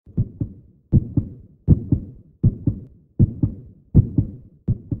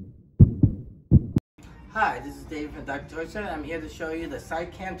Hi, this is Dave from Dr. Toyster, and I'm here to show you the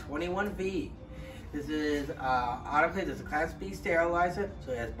Scican 21V. This is Autoclaves. It's a Class B sterilizer,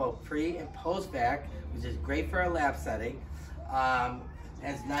 so it has both pre and post vac, which is great for a lab setting.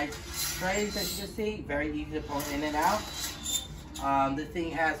 Has nice trays, as you can see, very easy to pull in and out. This thing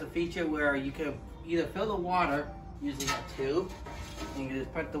has a feature where you can either fill the water using a tube, and you can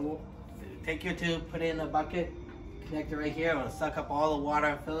just take your tube, put it in a bucket, connect it right here, and it'll suck up all the water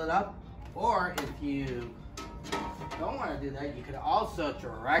and fill it up. Or if you don't want to do that, you can also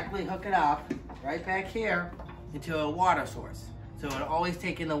directly hook it up right back here into a water source. So it'll always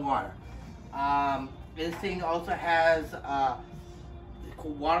take in the water. This thing also has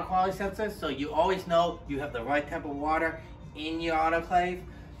water quality sensors, so you always know you have the right type of water in your autoclave.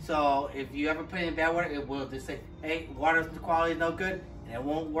 So if you ever put in bad water, it will just say, hey, water quality is no good, and it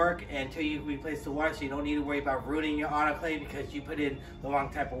won't work until you replace the water, so you don't need to worry about ruining your autoclave because you put in the wrong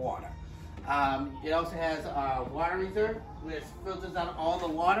type of water. It also has a water reserve, which filters out all the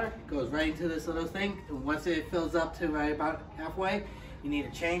water, goes right into this little thing, and once it fills up to right about halfway, you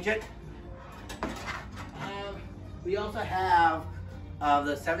need to change it. We also have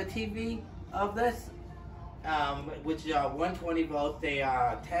the 17V of this, which are 120 volts. They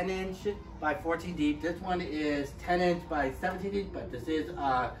are 10 inch by 14 deep. This one is 10 inch by 17 deep, but this is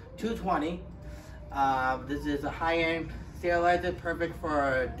 220. This is a high-end sterilizer, perfect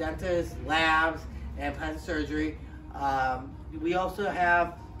for dentists, labs, and plastic surgery. We also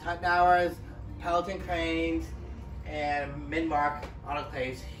have Titan hours, Peloton cranes, and mid-mark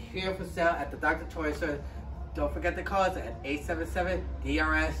autoclaves here for sale at the Dr. Toyster. Don't forget to call us at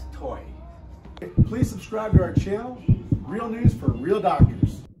 877-DRS-TOY. Please subscribe to our channel, Real News for Real Doctors.